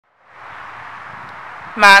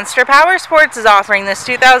Monster Powersports is offering this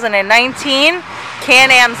 2019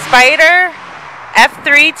 Can-Am Spyder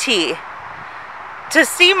F3-T. To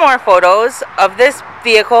see more photos of this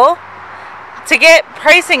vehicle, to get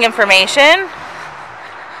pricing information,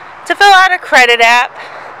 to fill out a credit app,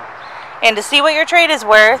 and to see what your trade is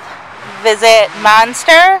worth, visit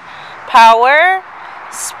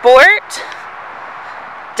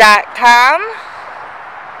monsterpowersport.com.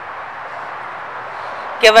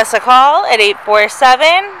 Give us a call at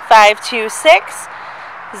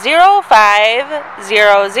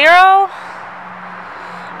 847-526-0500,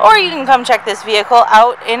 or you can come check this vehicle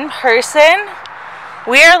out in person.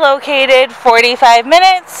 We are located 45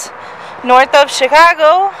 minutes north of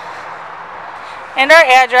Chicago, and our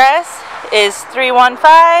address is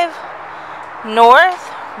 315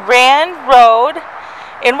 North Rand Road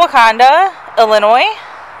in Wauconda, Illinois.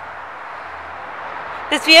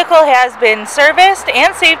 This vehicle has been serviced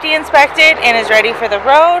and safety inspected and is ready for the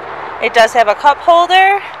road. It does have a cup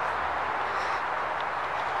holder.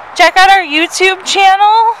 Check out our YouTube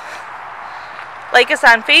channel. Like us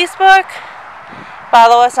on Facebook.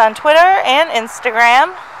 Follow us on Twitter and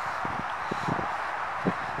Instagram.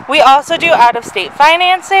 We also do out-of-state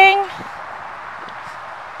financing.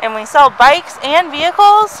 And we sell bikes and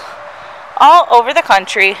vehicles all over the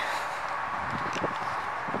country.